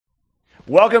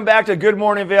Welcome back to Good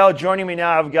Morning Vail. Joining me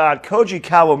now, I've got Koji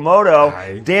Kawamoto,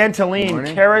 Hi. Dan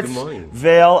Telleen, Carrots,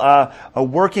 Vail, a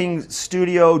working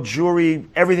studio, jewelry,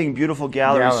 everything beautiful,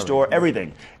 gallery store,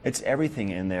 everything. It's everything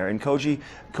in there. And Koji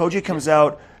comes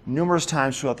out numerous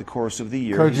times throughout the course of the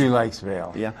year. Koji likes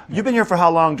Vail. Yeah. You've been here for how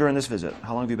long during this visit?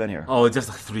 How long have you been here? Oh,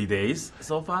 just 3 days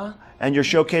so far. And you're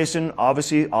showcasing,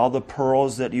 obviously, all the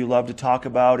pearls that you love to talk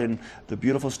about and the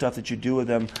beautiful stuff that you do with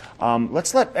them.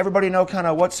 Let's let everybody know kind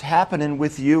of what's happening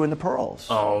with you and the pearls.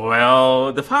 Oh,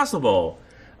 well, first of all,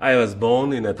 I was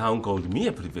born in a town called Mie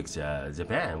Prefecture,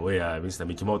 Japan, where Mr.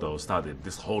 Mikimoto started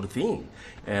this whole thing.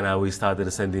 And we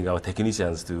started sending our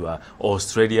technicians to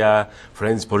Australia,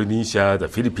 French Polynesia, the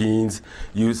Philippines.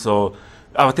 So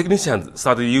our technicians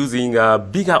started using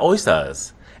bigger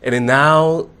oysters. And then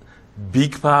now,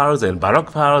 big pearls and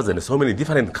baroque pearls and so many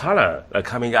different colors are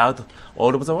coming out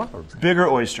all over the world. Bigger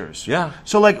oysters. Yeah.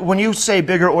 So like when you say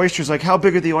bigger oysters, like how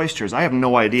big are the oysters? I have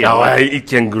no idea. Oh, it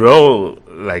can grow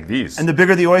like this. And the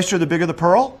bigger the oyster, the bigger the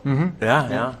pearl? Mm-hmm.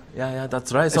 Yeah,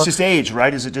 that's right. It's just age,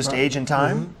 right? Is it just age and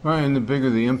time? Mm-hmm. Right, and the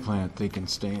bigger the implant they can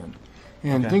stand.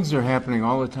 And things are happening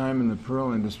all the time in the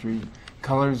pearl industry.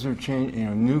 Colors are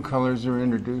changing, new colors are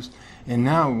introduced. And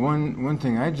now one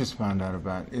thing I just found out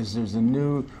about is there's a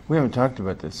new, we haven't talked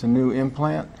about this, a new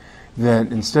implant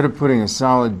that instead of putting a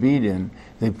solid bead in,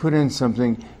 they put in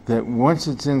something that once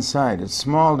it's inside, it's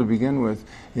small to begin with,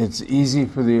 it's easy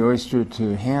for the oyster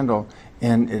to handle,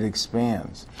 and it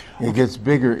expands. It gets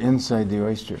bigger inside the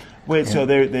oyster. Wait, so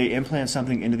they implant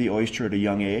something into the oyster at a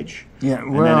young age? Yeah,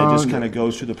 well, and then it just kind of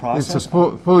goes through the process? It's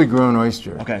a fully grown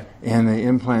oyster. Okay. And they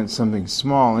implant something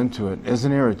small into it as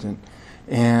an irritant,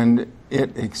 and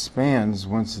it expands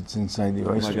once it's inside the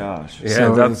oyster. Oh my gosh. Yeah,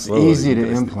 so that's it's easy to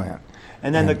implant.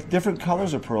 And then the different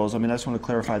colors of pearls, I mean, I just want to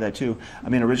clarify that too. I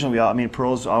mean, originally,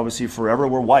 pearls obviously forever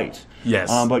were white. Yes.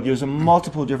 But there's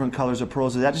multiple different colors of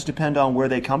pearls. Does that just depend on where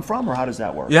they come from, or how does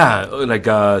that work? Yeah, like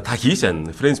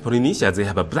Tahitian, French Polynesia, they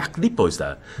have a black lip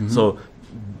oyster. So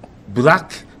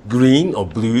black, green, or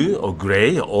blue, or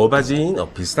gray, or aubergine, or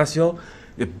pistachio,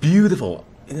 a beautiful,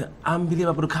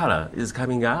 unbelievable color is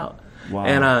coming out. Wow.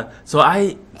 And so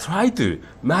I try to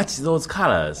match those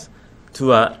colors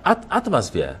to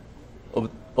atmosphere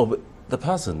of the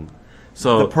person.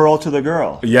 So The pearl to the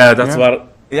girl. yeah, that's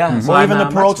what. Yeah, so Or even the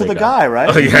pearl to the guy,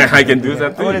 right? Oh yeah, I can do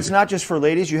that too. But it's not just for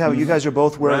ladies. You guys are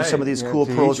both wearing some of these cool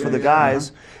pearls for the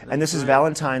guys. And this is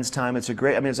Valentine's time. It's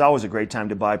it's always a great time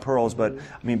to buy pearls, but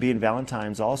I mean, being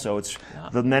Valentine's also, it's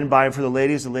the men buying for the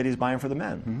ladies buying for the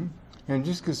men. And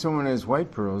just because someone has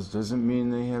white pearls doesn't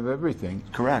mean they have everything.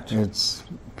 Correct.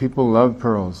 People love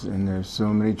pearls, and there's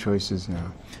so many choices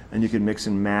now. And you can mix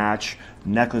and match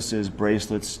necklaces,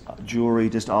 bracelets, jewelry,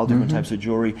 just all different types of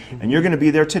jewelry. And you're going to be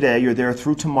there today. You're there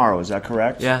through tomorrow. Is that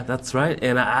correct? Yeah, that's right.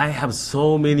 And I have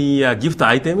so many gift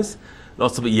items,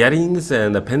 lots of earrings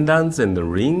and pendants and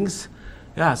rings.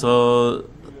 Yeah, so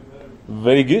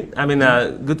very good. I mean,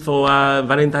 good for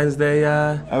Valentine's Day.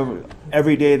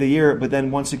 Every day of the year, but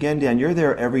then once again, Dan, you're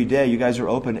there every day. You guys are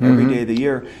open every day of the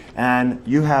year, and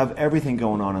you have everything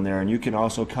going on in there, and you can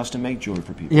also custom make jewelry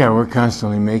for people. Yeah, we're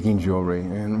constantly making jewelry,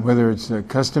 and whether it's a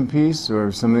custom piece or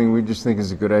something we just think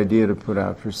is a good idea to put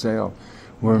out for sale,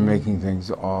 we're making things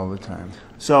all the time.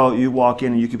 So you walk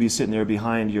in and you could be sitting there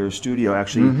behind your studio,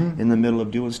 actually in the middle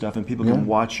of doing stuff, and people can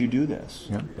watch you do this.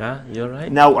 Yeah, you're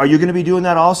right. Now, are you going to be doing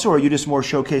that also, or are you just more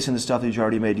showcasing the stuff that you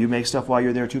already made? Do you make stuff while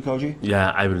you're there too, Koji?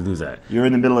 Yeah, I will do that. You're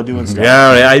in the middle of doing stuff.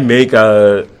 Yeah, I make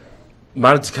a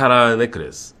multicolor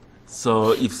necklace.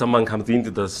 So if someone comes into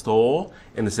the store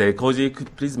and say, Koji,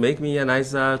 could please make me a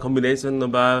nice combination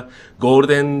of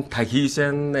golden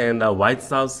Tahitian and white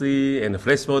South Sea and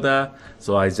freshwater.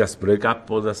 So I just break up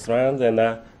all the strands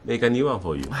and make a new one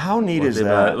for you. How neat is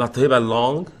that? Whatever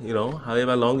long,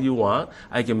 however long you want,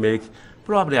 I can make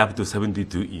probably up to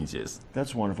 72 inches.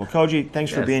 That's wonderful. Koji,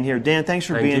 thanks for being here. Dan, thanks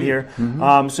for Thank being you. here.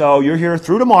 So you're here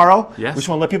through tomorrow. Yes. We just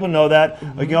want to let people know that.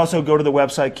 You can also go to the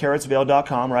website,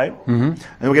 carrotsvail.com, right? And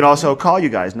we can also call you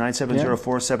guys,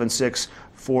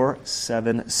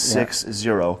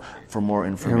 970-476-4760 for more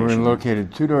information. And we're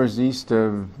located 2 doors east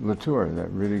of Latour, that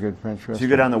really good French restaurant. So you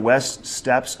go down the west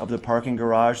steps of the parking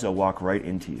garage, they'll walk right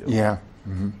into you. Yeah.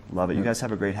 Love it. You guys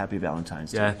have a great, happy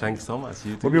Valentine's Day. Yeah, thanks so much.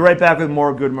 You too. We'll be right back with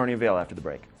more Good Morning Vail after the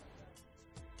break.